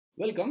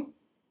Welcome,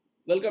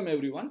 welcome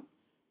everyone.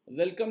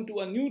 Welcome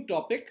to a new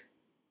topic,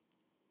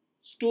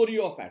 story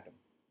of atom.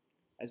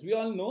 As we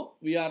all know,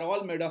 we are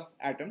all made of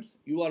atoms.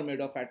 You are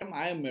made of atom.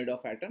 I am made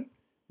of atom.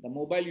 The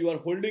mobile you are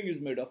holding is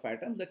made of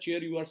atoms. The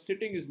chair you are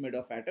sitting is made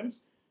of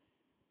atoms.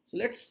 So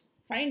let's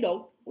find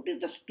out what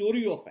is the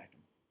story of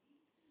atom.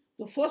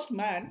 The first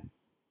man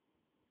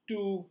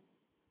to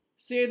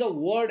say the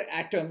word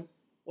atom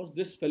was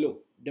this fellow,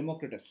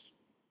 Democritus.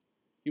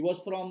 He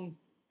was from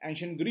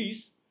ancient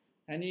Greece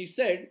and he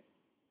said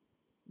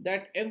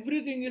that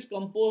everything is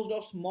composed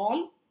of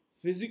small,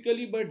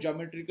 physically but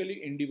geometrically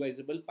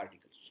indivisible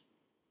particles.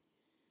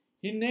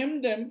 He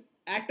named them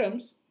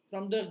atoms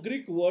from the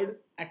Greek word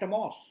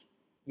atomos,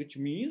 which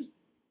means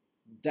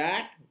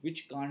that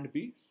which can't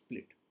be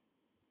split.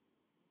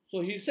 So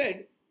he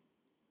said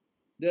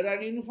there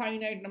are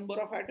infinite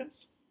number of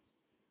atoms.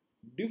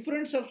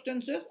 Different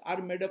substances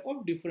are made up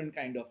of different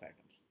kind of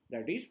atoms.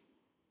 That is,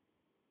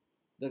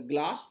 the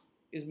glass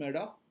is made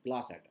of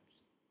glass atoms.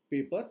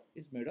 Paper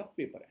is made of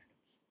paper atoms.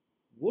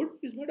 Wood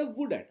is made of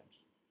wood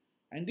atoms.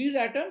 And these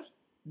atoms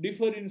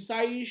differ in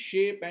size,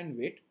 shape and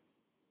weight.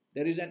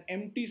 There is an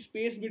empty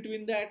space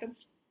between the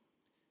atoms.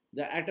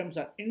 The atoms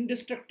are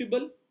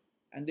indestructible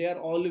and they are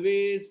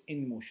always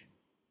in motion.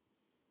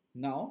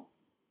 Now,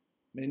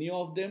 many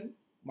of them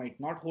might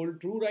not hold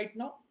true right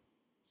now.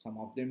 Some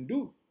of them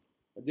do.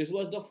 But this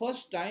was the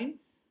first time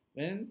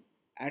when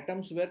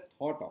atoms were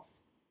thought of.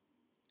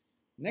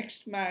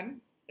 Next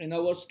man in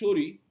our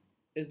story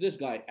is this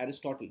guy,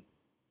 Aristotle,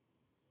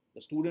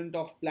 the student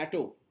of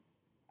Plato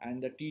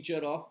and the teacher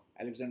of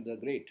Alexander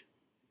the Great.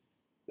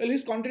 Well,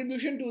 his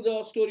contribution to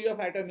the story of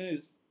atom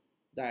is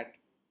that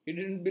he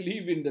didn't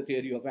believe in the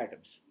theory of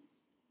atoms.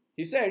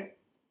 He said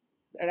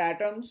that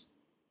atoms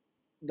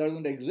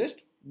doesn't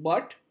exist,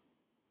 but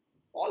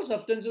all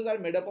substances are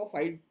made up of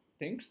five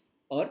things: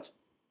 earth,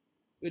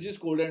 which is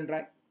cold and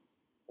dry;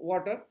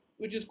 water,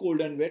 which is cold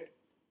and wet;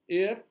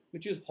 air,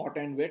 which is hot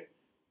and wet;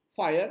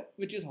 fire,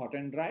 which is hot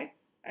and dry;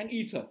 and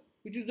ether,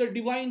 which is the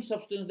divine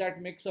substance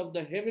that makes up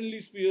the heavenly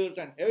spheres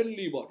and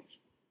heavenly bodies.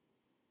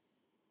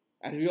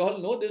 As we all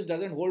know, this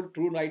doesn't hold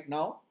true right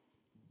now,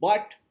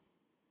 but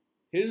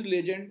his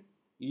legend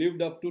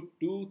lived up to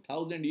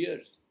 2000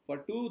 years. For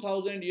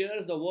 2000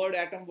 years, the word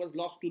atom was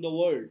lost to the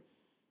world.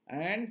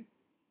 And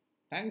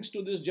thanks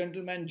to this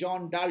gentleman,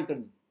 John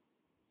Dalton,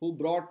 who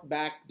brought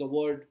back the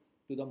word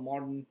to the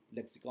modern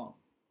lexicon.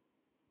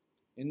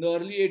 In the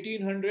early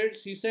 1800s,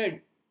 he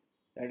said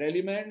that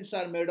elements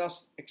are made of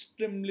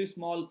extremely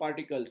small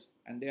particles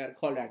and they are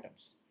called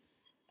atoms.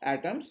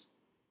 Atoms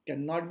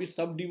cannot be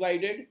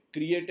subdivided,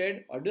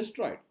 created or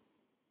destroyed.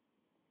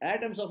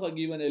 Atoms of a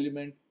given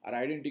element are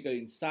identical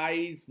in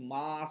size,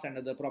 mass and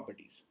other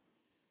properties.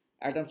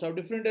 Atoms of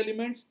different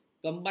elements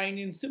combine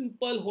in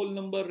simple whole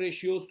number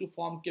ratios to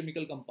form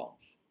chemical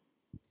compounds.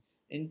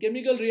 In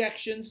chemical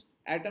reactions,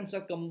 atoms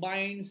are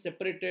combined,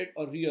 separated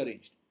or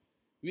rearranged.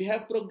 We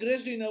have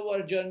progressed in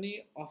our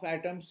journey of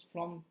atoms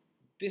from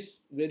this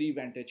very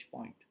vantage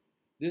point.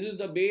 This is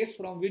the base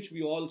from which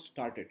we all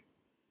started.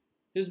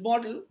 His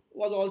model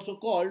was also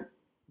called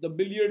the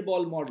billiard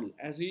ball model,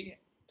 as he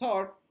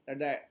thought that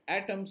the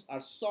atoms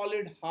are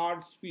solid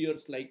hard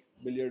spheres like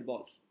billiard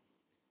balls.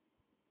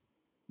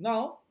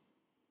 Now,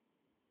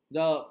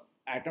 the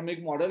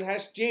atomic model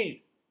has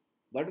changed,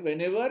 but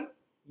whenever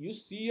you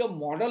see a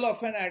model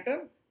of an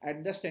atom,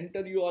 at the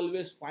center you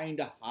always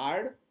find a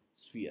hard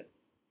sphere,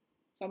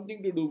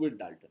 something to do with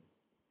Dalton.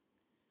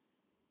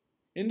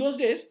 In those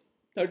days,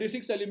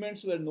 36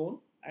 elements were known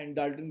and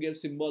Dalton gave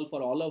symbol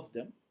for all of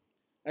them.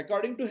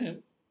 According to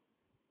him,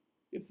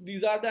 if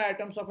these are the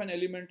atoms of an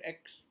element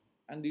X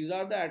and these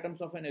are the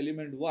atoms of an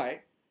element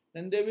Y,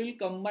 then they will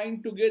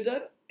combine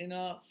together in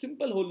a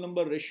simple whole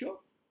number ratio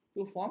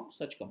to form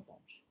such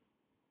compounds.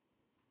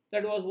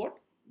 That was what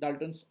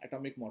Dalton's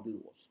atomic model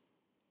was.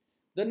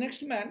 The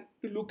next man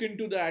to look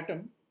into the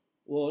atom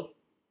was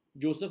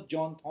Joseph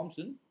John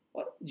Thomson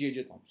or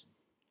J.J. Thomson.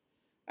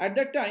 At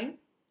that time,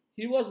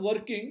 he was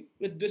working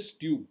with this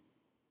tube,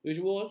 which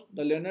was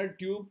the Leonard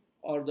tube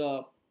or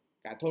the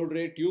cathode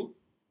ray tube.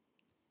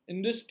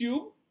 In this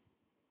tube,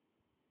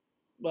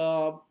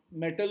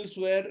 metals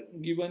were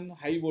given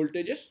high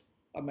voltages.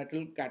 A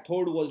metal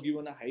cathode was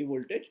given a high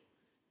voltage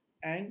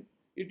and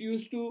it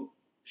used to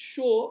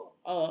show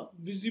a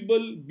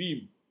visible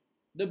beam.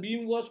 The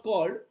beam was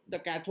called the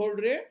cathode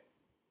ray,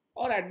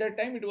 or at that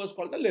time it was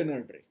called the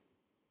Leonard ray.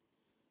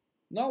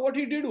 Now what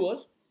he did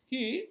was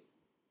he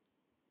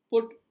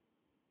put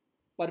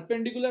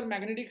perpendicular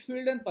magnetic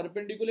field and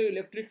perpendicular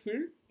electric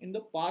field in the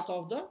path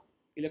of the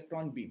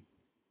electron beam.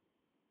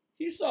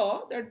 He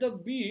saw that the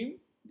beam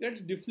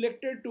gets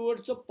deflected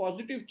towards the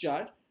positive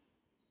charge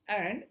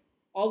and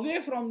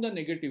away from the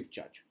negative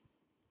charge.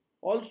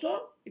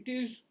 Also, it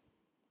is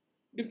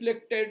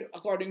deflected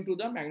according to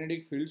the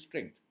magnetic field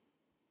strength.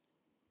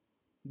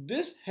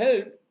 This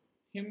helped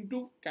him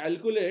to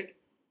calculate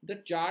the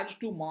charge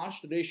to mass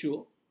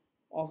ratio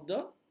of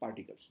the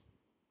particles,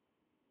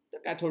 the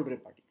cathode ray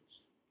particles.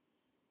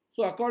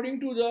 So according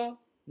to the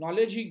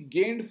knowledge he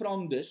gained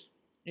from this,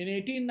 in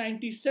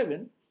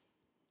 1897,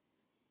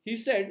 he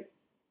said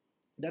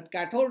that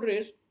cathode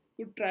rays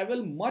could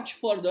travel much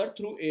further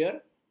through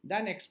air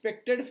than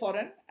expected for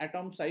an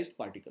atom-sized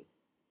particle.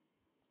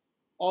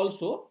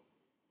 Also,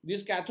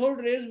 these cathode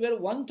rays were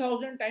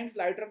 1000 times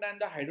lighter than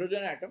the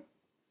hydrogen atom,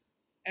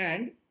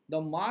 and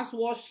the mass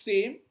was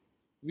same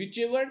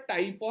whichever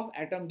type of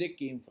atom they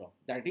came from.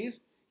 That is,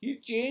 he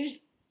changed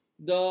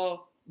the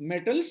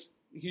metals,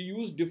 he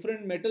used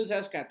different metals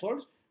as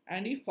cathodes,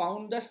 and he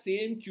found the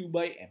same Q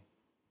by M.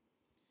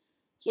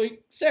 So he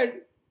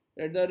said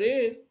that the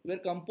rays were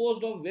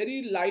composed of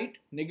very light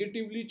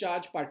negatively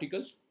charged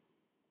particles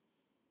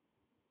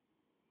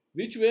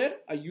which were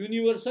a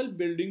universal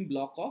building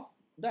block of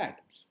the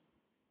atoms.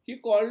 He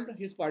called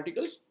his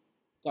particles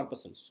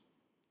corpuscles.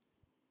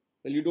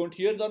 Well, you don't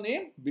hear the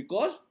name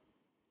because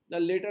the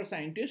later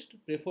scientists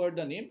preferred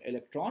the name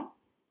electron,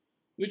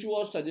 which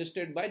was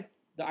suggested by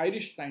the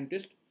Irish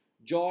scientist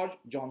George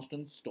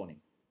Johnston Stoney.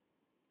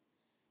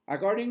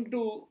 According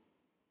to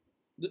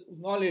this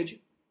knowledge,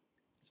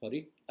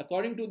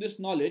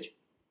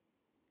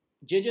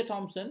 J.J.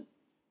 Thomson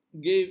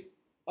gave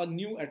a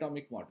new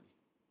atomic model.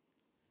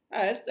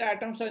 As the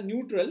atoms are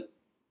neutral,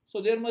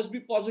 so there must be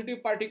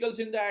positive particles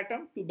in the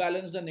atom to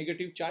balance the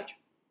negative charge.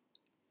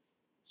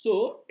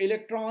 So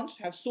electrons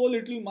have so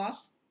little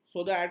mass,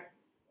 so that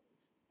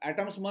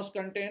atoms must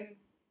contain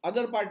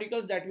other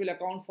particles that will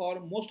account for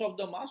most of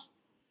the mass.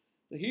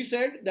 So he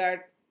said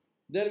that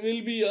there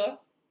will be a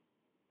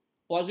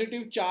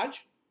positive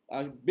charge,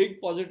 a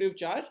big positive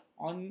charge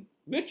on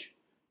which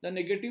the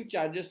negative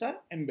charges are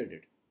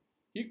embedded.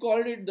 He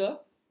called it the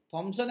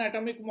Thomson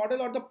atomic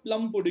model or the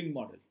plum pudding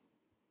model.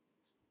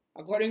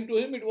 According to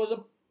him, it was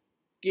a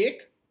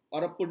cake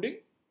or a pudding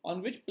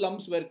on which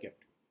plums were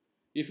kept.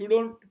 If you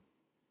don't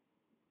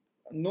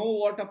know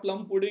what a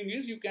plum pudding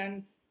is, you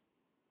can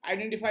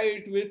identify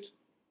it with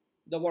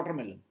the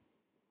watermelon.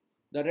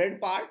 The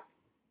red part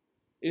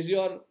is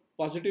your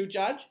positive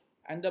charge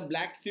and the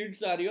black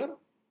seeds are your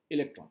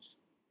electrons.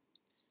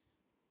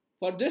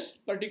 For this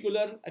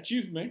particular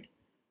achievement,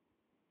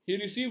 he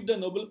received the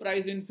Nobel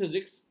Prize in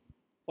Physics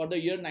for the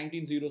year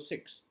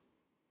 1906,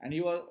 and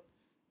he was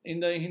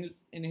in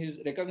his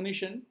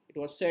recognition, it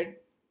was said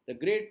the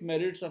great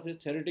merits of his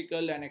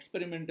theoretical and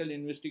experimental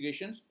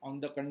investigations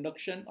on the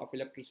conduction of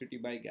electricity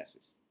by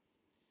gases.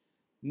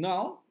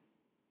 Now,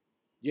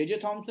 J.J.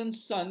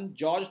 Thomson's son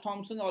George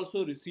Thomson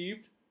also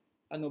received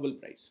a Nobel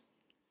Prize.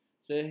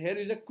 So here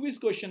is a quiz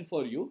question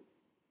for you.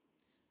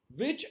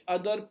 Which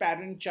other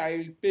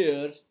parent-child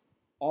pairs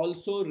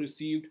also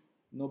received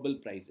Nobel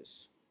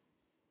Prizes?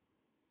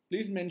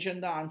 Please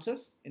mention the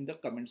answers in the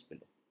comments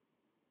below.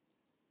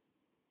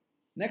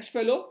 Next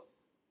fellow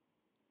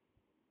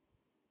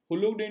who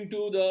looked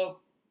into the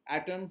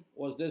atom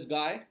was this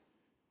guy,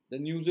 the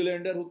New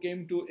Zealander who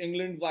came to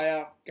England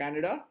via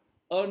Canada,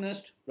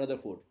 Ernest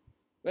Rutherford.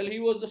 Well, he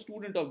was the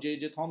student of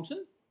J.J.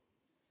 Thomson,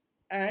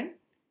 and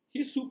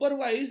he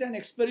supervised an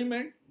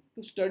experiment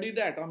to study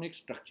the atomic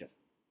structure.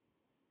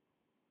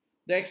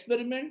 The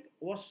experiment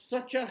was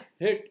such a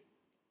hit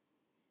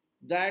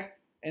that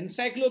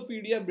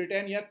Encyclopedia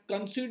Britannia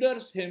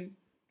considers him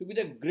to be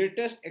the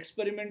greatest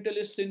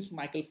experimentalist since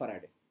Michael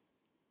Faraday.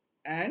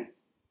 And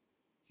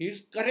he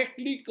is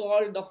correctly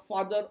called the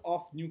father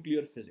of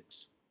nuclear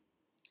physics.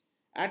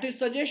 At his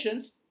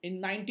suggestions,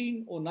 in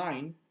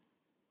 1909,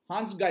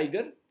 Hans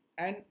Geiger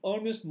and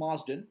Ernest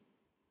Marsden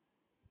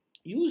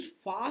used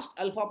fast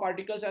alpha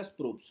particles as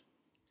probes.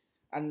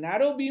 A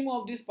narrow beam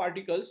of these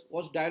particles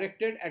was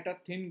directed at a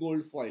thin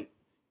gold foil.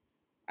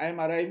 I am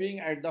arriving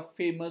at the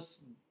famous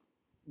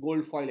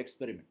gold foil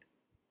experiment.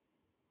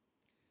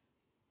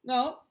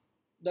 Now,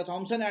 the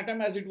Thomson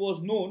atom, as it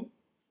was known,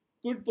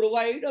 could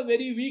provide a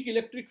very weak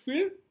electric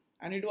field,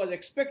 and it was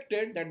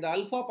expected that the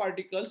alpha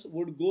particles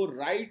would go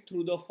right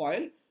through the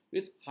foil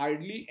with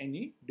hardly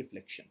any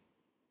deflection.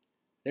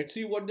 Let's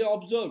see what they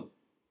observed.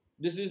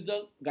 This is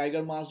the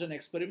Geiger-Marsden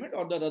experiment,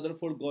 or the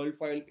Rutherford gold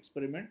foil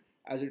experiment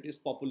as it is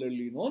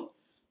popularly known.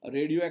 A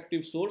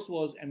radioactive source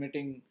was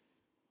emitting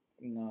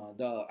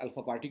the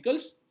alpha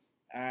particles,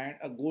 and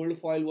a gold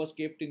foil was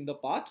kept in the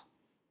path,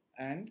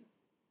 and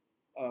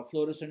a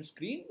fluorescent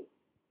screen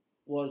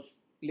was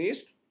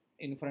placed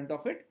in front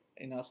of it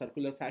in a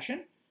circular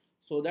fashion,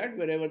 so that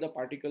wherever the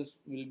particles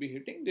will be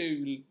hitting, they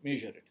will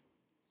measure it.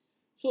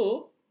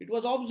 So it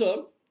was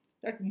observed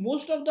that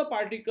most of the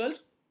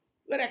particles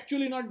were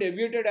actually not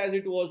deviated as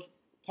it was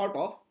thought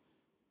of.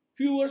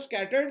 Few were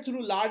scattered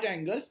through large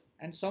angles,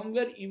 and some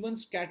were even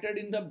scattered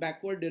in the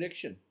backward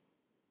direction.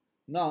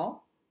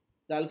 Now,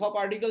 the alpha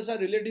particles are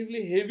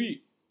relatively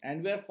heavy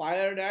and were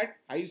fired at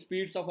high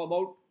speeds of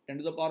about 10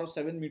 to the power of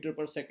 7 meters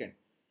per second.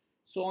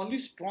 So only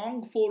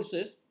strong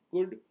forces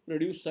could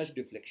produce such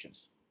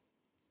deflections.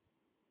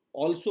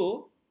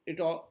 Also, it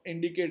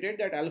indicated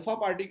that alpha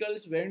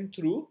particles went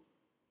through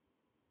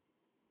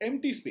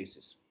empty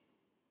spaces.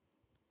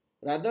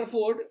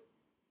 Rutherford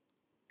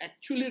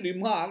actually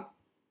remarked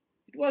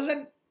it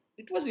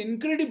was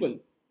incredible,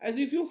 as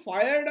if you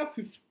fired a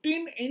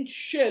 15-inch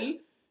shell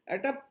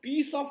at a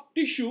piece of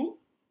tissue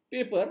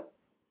paper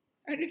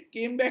and it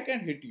came back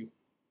and hit you.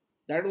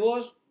 That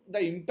was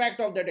the impact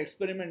of that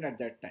experiment at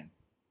that time.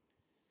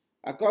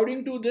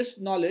 According to this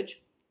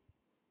knowledge,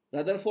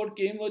 Rutherford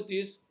came with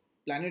his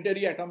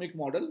planetary atomic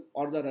model,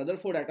 or the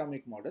Rutherford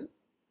atomic model.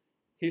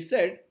 He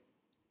said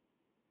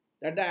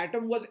that the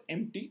atom was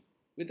empty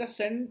with a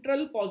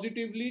central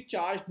positively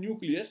charged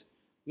nucleus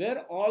where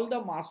all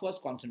the mass was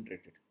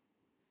concentrated.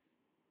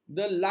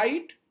 The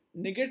light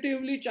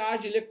negatively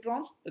charged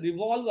electrons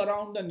revolve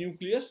around the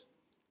nucleus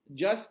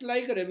just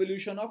like a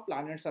revolution of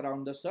planets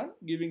around the sun,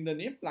 giving the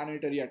name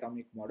planetary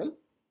atomic model.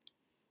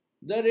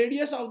 The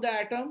radius of the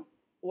atom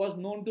was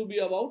known to be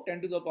about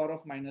 10 to the power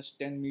of minus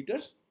 10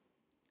 meters.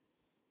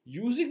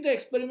 Using the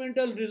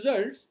experimental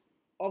results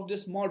of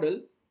this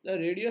model, the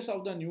radius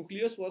of the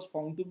nucleus was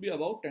found to be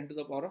about 10 to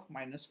the power of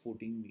minus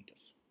 14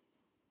 meters.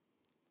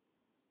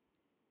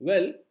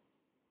 Well,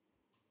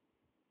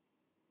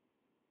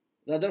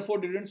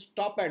 Rutherford didn't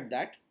stop at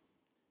that.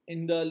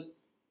 In the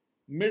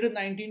mid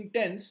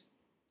 1910s,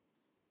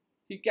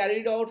 he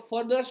carried out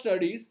further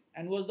studies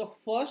and was the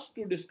first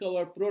to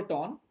discover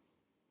proton.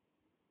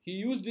 He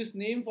used this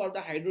name for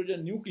the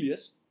hydrogen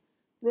nucleus.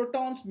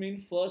 Protons mean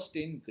first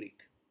in Greek.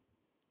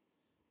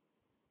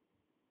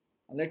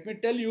 And let me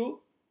tell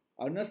you,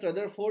 Ernest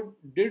Rutherford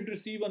did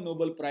receive a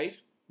Nobel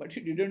Prize, but he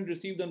didn't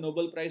receive the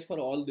Nobel Prize for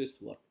all this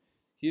work.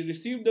 He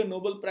received the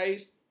Nobel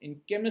Prize in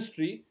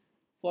chemistry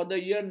for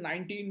the year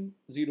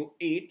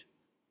 1908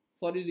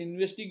 for his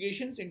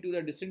investigations into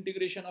the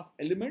disintegration of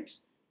elements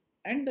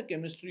and the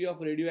chemistry of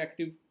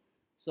radioactive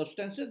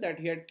substances that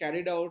he had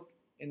carried out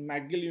in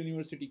McGill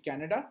University,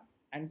 Canada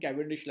and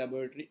Cavendish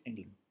Laboratory,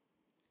 England.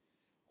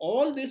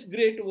 All this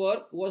great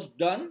work was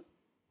done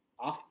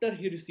after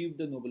he received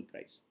the Nobel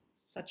Prize.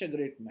 Such a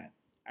great man.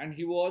 And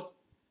he was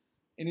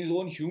in his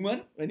own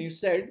humor when he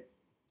said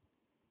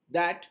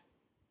that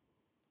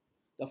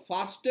the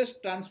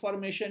fastest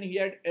transformation he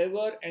had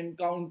ever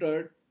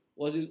encountered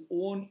was his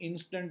own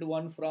instant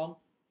one from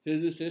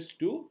physicist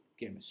to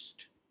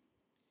chemist.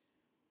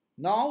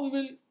 Now we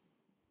will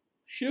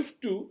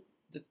shift to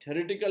the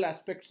theoretical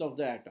aspects of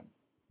the atom.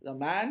 The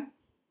man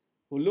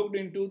who looked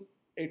into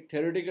it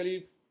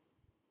theoretically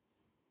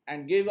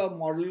and gave a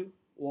model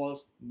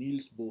was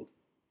Niels Bohr.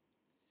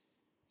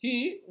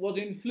 He was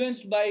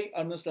influenced by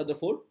Ernest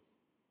Rutherford,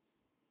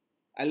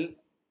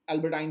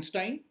 Albert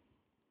Einstein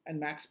and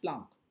Max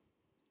Planck.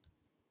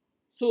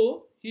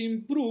 So he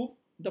improved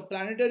the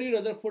planetary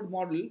Rutherford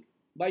model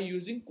by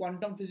using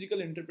quantum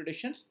physical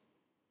interpretations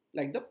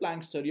like the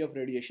Planck's theory of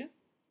radiation.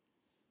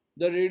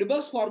 The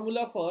Rydberg's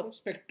formula for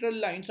spectral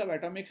lines of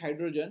atomic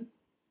hydrogen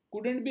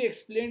couldn't be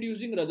explained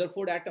using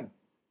Rutherford atom,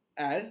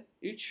 as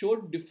it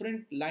showed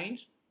different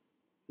lines,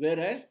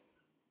 whereas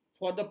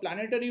for the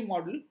planetary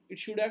model it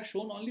should have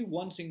shown only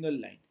one single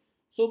line.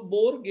 So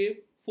Bohr gave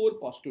 4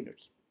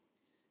 postulates.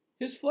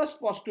 His first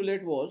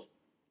postulate was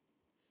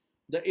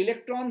the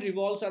electron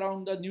revolves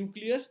around the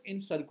nucleus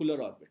in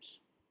circular orbits.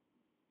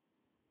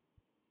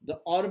 The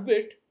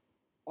orbit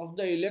of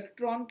the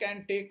electron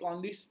can take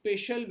on the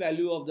spatial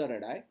value of the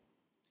radii.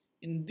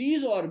 In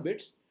these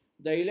orbits,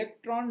 the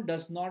electron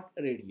does not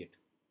radiate.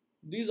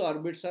 These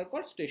orbits are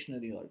called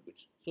stationary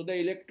orbits. So the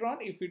electron,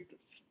 if it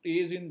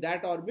stays in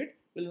that orbit,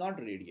 will not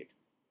radiate.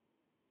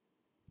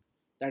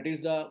 That is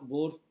the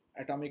Bohr's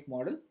atomic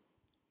model.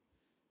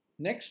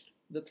 Next,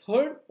 the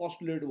third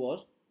postulate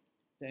was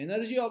the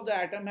energy of the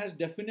atom has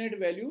definite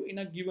value in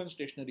a given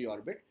stationary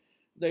orbit.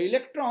 The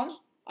electrons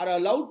are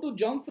allowed to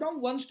jump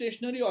from one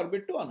stationary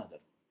orbit to another.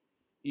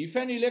 If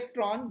an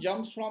electron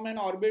jumps from an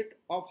orbit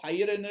of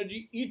higher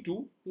energy E2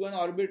 to an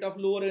orbit of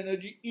lower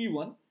energy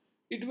E1,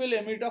 it will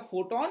emit a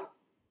photon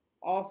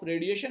of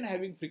radiation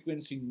having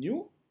frequency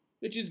nu,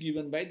 which is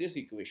given by this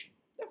equation.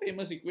 The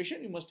famous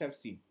equation you must have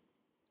seen.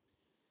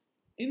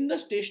 In the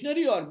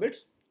stationary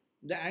orbits,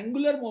 the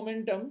angular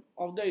momentum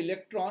of the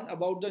electron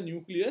about the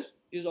nucleus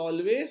is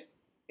always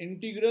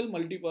integral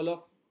multiple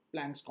of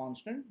Planck's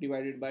constant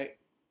divided by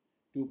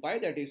 2 pi,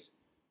 that is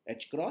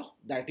h cross,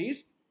 that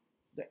is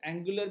the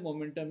angular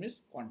momentum is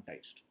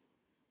quantized.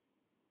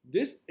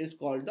 This is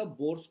called the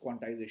Bohr's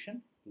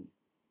quantization rule.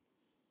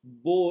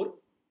 Bohr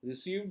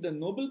received the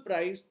Nobel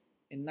Prize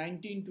in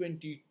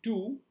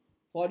 1922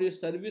 for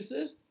his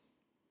services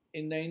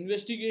in the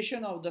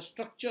investigation of the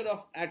structure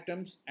of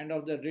atoms and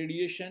of the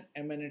radiation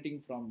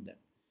emanating from them.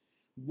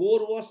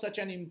 Bohr was such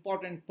an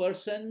important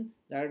person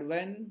that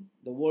when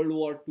the World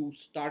War II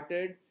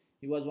started,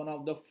 he was one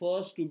of the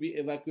first to be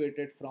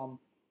evacuated from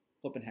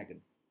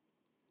Copenhagen.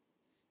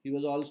 He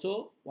was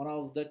also one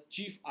of the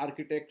chief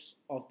architects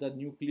of the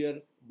nuclear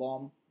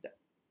bomb,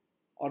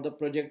 or the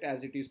project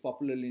as it is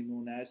popularly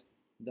known as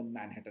the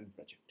Manhattan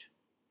Project.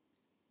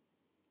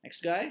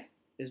 Next guy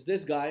is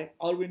this guy,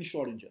 Erwin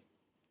Schrödinger.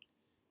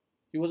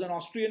 He was an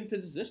Austrian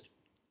physicist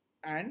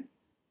and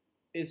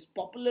is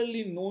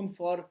popularly known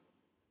for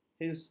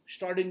his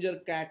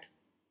Schrödinger cat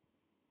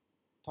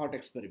thought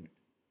experiment.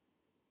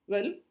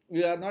 Well,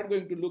 we are not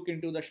going to look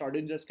into the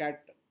Schrödinger's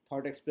cat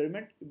thought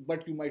experiment,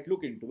 but you might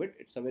look into it.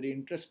 It's a very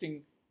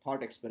interesting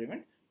thought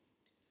experiment.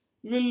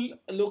 We'll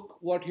look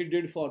what he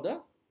did for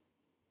the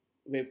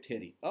wave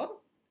theory or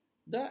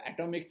the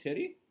atomic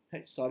theory.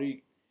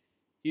 Sorry,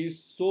 He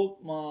is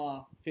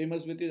so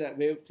famous with his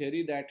wave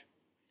theory that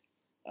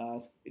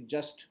it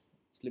just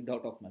slipped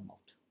out of my mouth.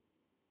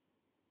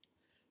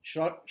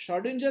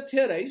 Schrödinger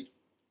theorized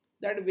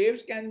that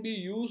waves can be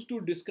used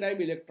to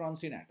describe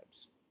electrons in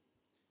atoms.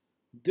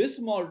 This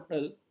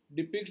model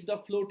depicts the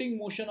floating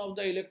motion of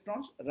the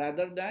electrons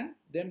rather than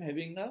them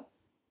having a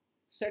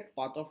set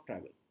path of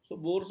travel. So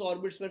Bohr's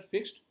orbits were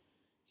fixed.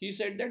 He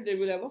said that they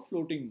will have a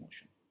floating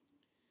motion.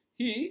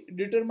 He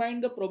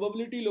determined the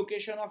probability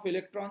location of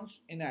electrons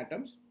in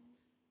atoms.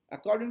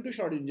 According to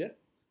Schrödinger,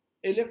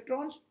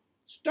 electrons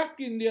stuck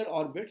in their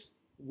orbits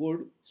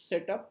would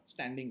set up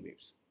standing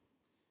waves.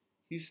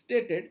 He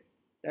stated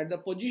that the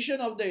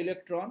position of the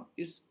electron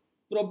is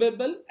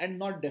probable and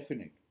not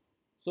definite.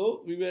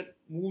 So we were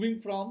moving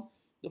from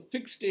the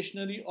fixed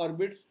stationary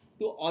orbits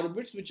to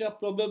orbits which are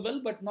probable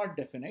but not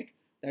definite.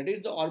 That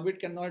is, the orbit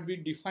cannot be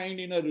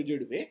defined in a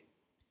rigid way.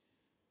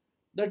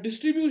 The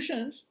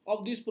distributions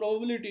of these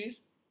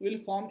probabilities will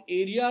form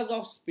areas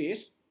of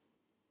space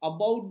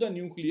about the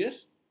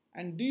nucleus,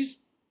 and these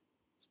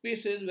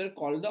spaces were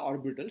called the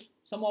orbitals.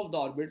 Some of the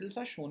orbitals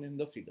are shown in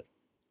the figure.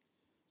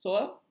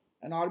 So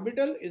an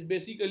orbital is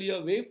basically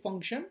a wave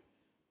function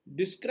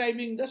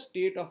describing the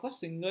state of a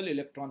single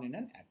electron in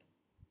an atom.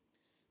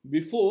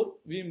 Before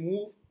we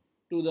move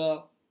to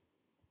the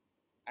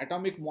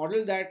atomic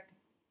model that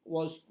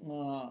was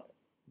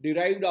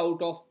derived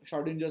out of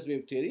Schrödinger's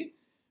wave theory,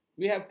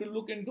 we have to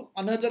look into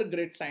another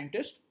great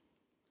scientist,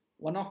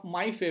 one of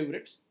my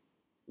favorites,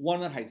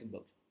 Werner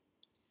Heisenberg.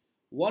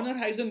 Werner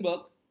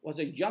Heisenberg was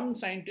a young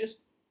scientist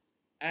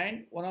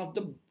and one of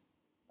the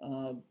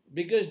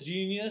biggest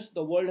genius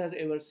the world has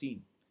ever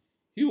seen.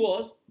 He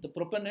was the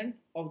proponent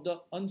of the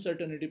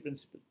uncertainty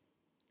principle.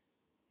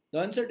 The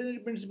uncertainty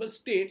principle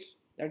states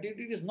that it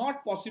is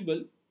not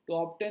possible to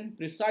obtain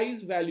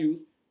precise values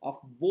of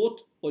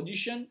both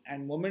position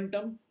and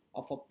momentum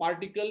of a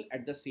particle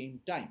at the same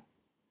time.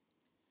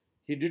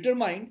 He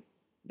determined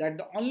that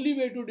the only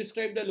way to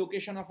describe the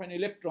location of an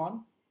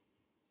electron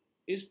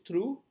is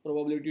through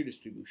probability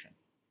distribution.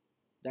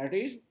 That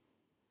is,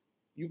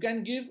 you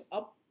can give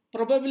a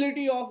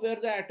probability of where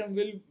the atom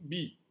will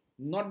be,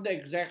 not the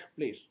exact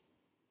place.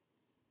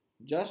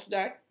 Just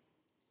that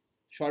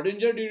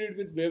Schrödinger did it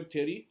with wave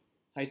theory,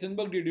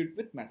 Heisenberg did it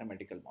with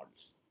mathematical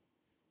models.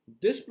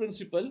 This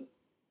principle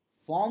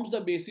forms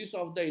the basis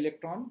of the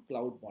electron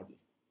cloud model.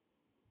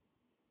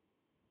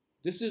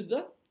 This is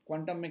the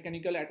quantum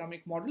mechanical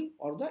atomic model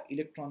or the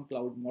electron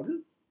cloud model.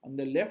 On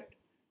the left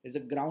is a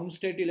ground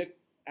state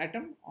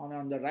atom, and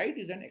on the right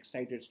is an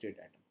excited state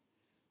atom.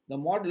 The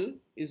model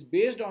is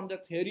based on the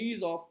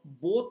theories of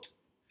both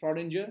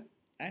Schrödinger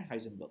and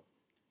Heisenberg.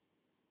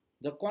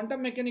 The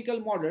quantum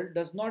mechanical model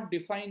does not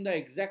define the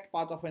exact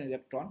path of an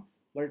electron,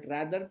 but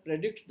rather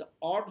predicts the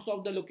odds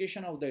of the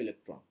location of the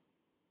electron.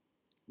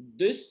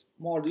 This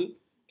model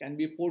can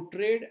be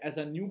portrayed as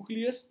a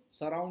nucleus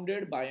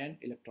surrounded by an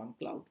electron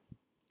cloud.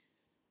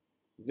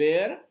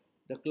 Where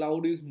the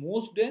cloud is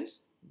most dense,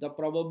 the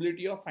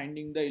probability of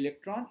finding the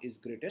electron is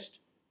greatest,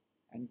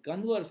 and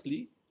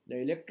conversely, the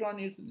electron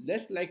is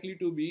less likely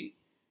to be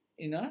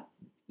in a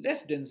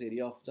less dense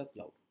area of the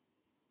cloud.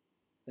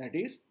 That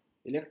is,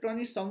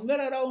 electron is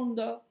somewhere around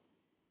the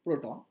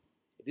proton.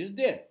 It is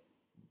there,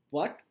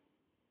 but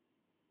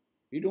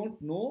we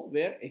don't know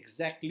where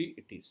exactly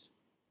it is.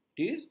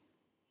 It is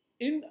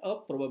in a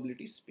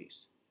probability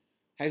space.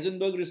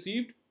 Heisenberg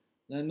received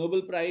the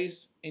Nobel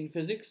Prize in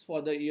Physics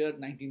for the year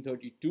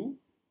 1932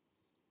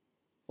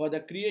 for the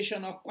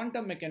creation of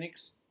quantum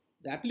mechanics,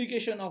 the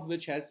application of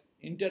which has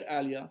inter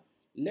alia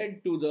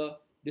led to the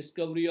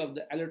discovery of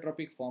the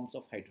allotropic forms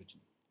of hydrogen.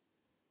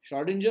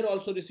 Schrödinger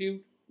also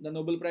received the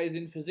Nobel Prize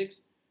in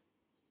Physics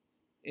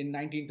in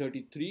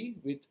 1933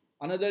 with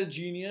another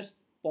genius,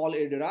 Paul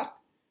A. Dirac,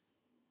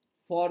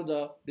 for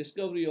the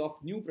discovery of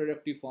new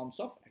productive forms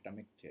of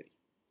atomic theory.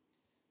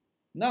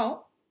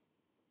 Now,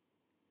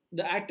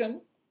 the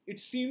atom, it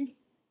seemed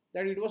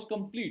that it was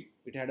complete.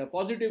 It had a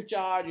positive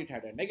charge, it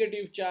had a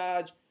negative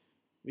charge.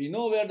 We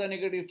know where the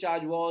negative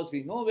charge was,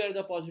 we know where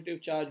the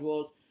positive charge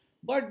was,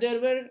 but there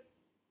were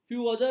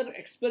few other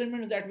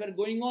experiments that were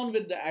going on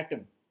with the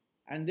atom,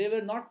 and they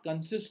were not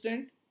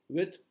consistent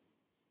with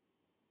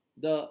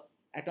the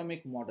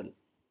atomic model.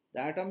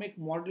 The atomic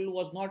model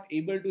was not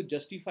able to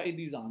justify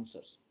these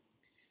answers.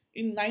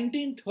 In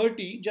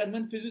 1930,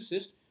 German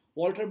physicists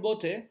Walter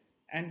Bethe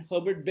and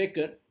Herbert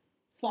Baker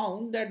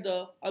found that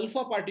the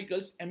alpha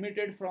particles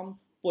emitted from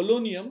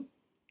polonium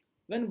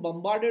when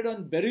bombarded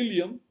on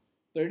beryllium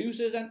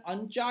produces an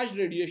uncharged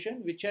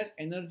radiation which has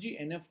energy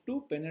enough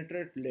to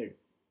penetrate lead.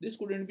 This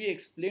couldn't be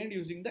explained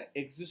using the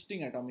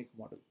existing atomic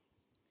model.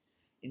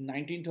 In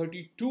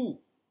 1932,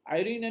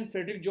 Irene and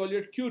Frederick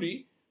Joliot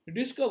Curie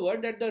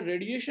discovered that the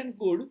radiation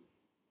could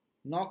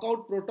knock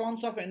out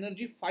protons of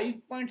energy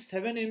 5.7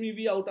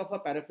 MeV out of a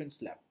paraffin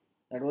slab.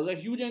 That was a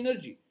huge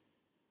energy.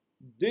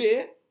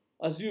 They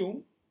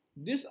assumed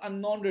this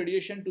unknown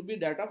radiation to be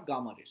that of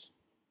gamma rays.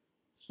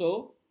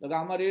 So the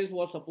gamma rays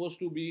was supposed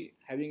to be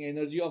having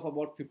energy of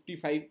about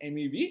 55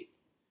 MeV,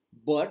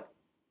 but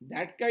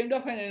that kind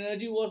of an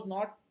energy was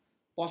not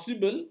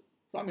possible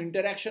from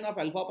interaction of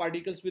alpha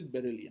particles with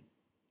beryllium.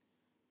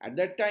 At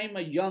that time,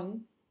 a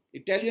young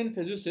Italian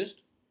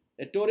physicist,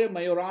 Ettore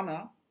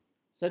Majorana,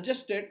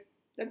 suggested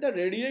that the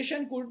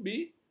radiation could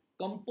be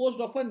composed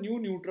of a new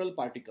neutral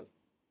particle,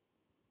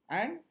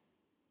 and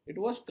it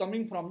was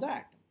coming from the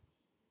atom.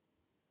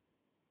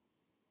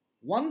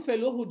 One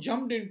fellow who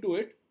jumped into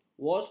it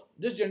was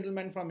this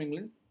gentleman from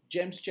England,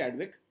 James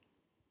Chadwick.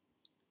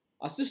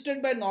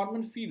 Assisted by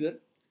Norman Feather,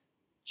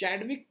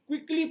 Chadwick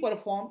quickly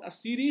performed a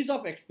series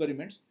of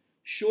experiments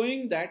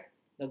showing that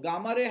the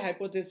gamma ray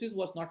hypothesis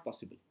was not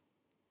possible.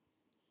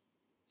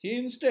 He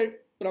instead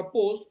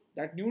proposed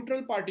that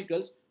neutral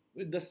particles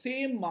with the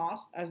same mass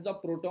as the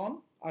proton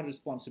are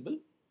responsible.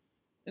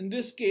 In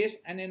this case,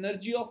 an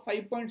energy of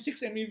 5.6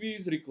 MeV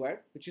is required,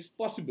 which is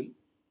possible.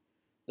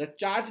 The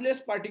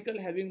chargeless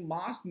particle having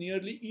mass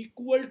nearly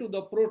equal to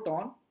the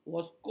proton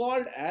was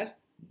called as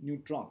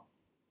neutron.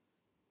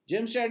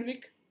 James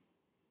Chadwick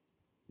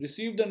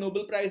received the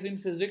Nobel Prize in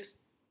Physics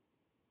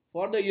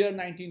for the year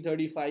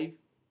 1935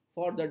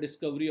 for the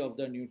discovery of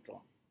the neutron.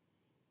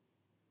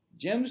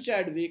 James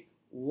Chadwick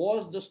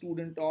was the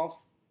student of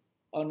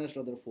Ernest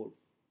Rutherford.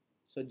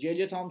 So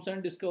J.J.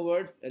 Thomson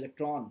discovered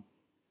electron.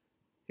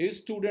 His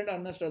student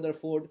Ernest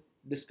Rutherford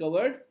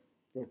discovered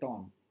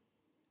proton.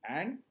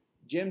 And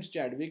James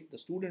Chadwick, the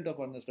student of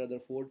Ernest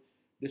Rutherford,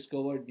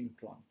 discovered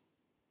neutron.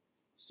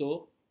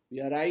 So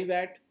we arrive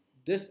at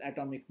this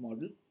atomic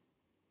model,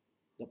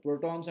 the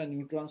protons and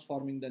neutrons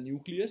forming the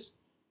nucleus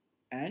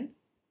and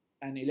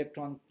an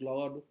electron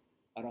cloud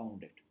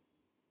around it.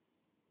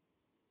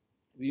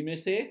 We may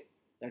say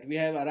that we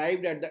have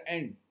arrived at the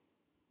end,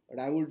 but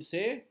I would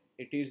say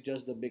it is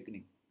just the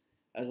beginning.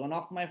 As one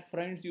of my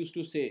friends used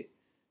to say,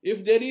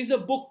 if there is a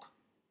book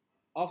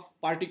of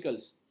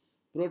particles,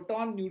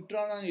 proton,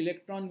 neutron and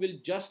electron will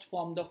just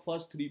form the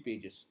first 3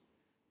 pages.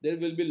 There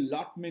will be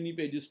many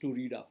pages to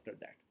read after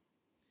that.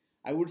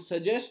 I would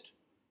suggest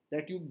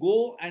that you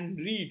go and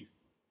read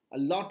a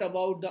lot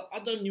about the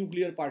other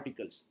nuclear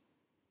particles.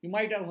 You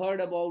might have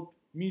heard about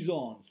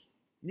mesons,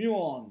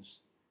 muons,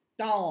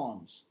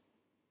 tauons.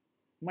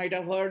 You might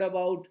have heard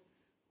about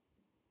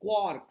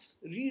quarks.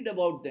 Read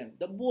about them.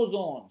 The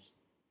bosons,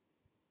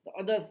 the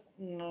other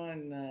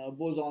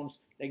bosons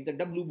like the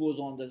W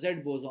boson, the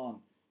Z boson,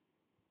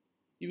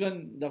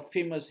 even the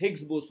famous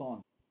Higgs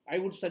boson. I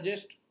would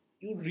suggest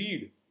you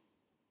read.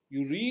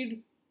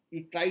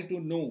 You try to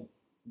know,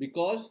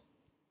 because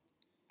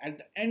at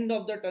the end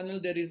of the tunnel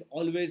there is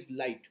always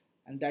light,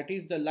 and that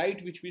is the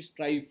light which we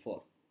strive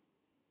for.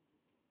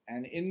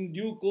 And in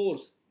due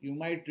course, you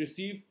might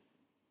receive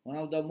one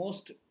of the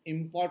most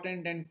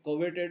important and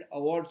coveted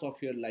awards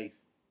of your life.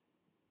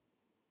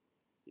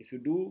 If you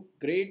do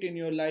great in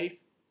your life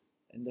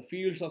in the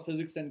fields of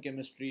physics and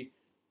chemistry,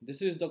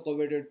 this is the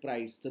coveted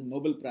prize, the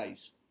Nobel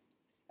Prize.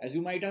 As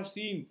you might have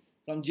seen,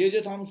 from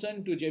J.J.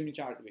 Thomson to James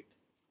Chadwick,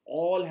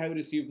 all have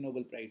received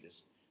Nobel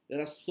Prizes. There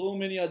are so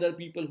many other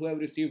people who have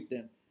received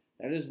them.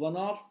 That is one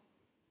of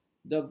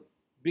the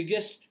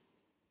biggest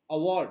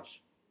awards.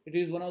 It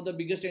is one of the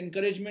biggest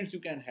encouragements you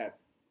can have.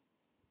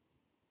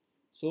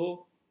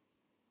 So,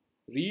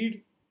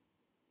 read,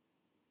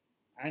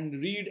 and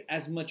read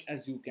as much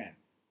as you can.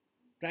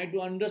 Try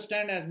to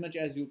understand as much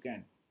as you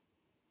can.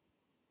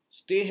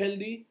 Stay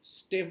healthy,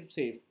 stay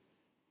safe.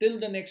 Till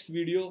the next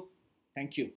video, thank you.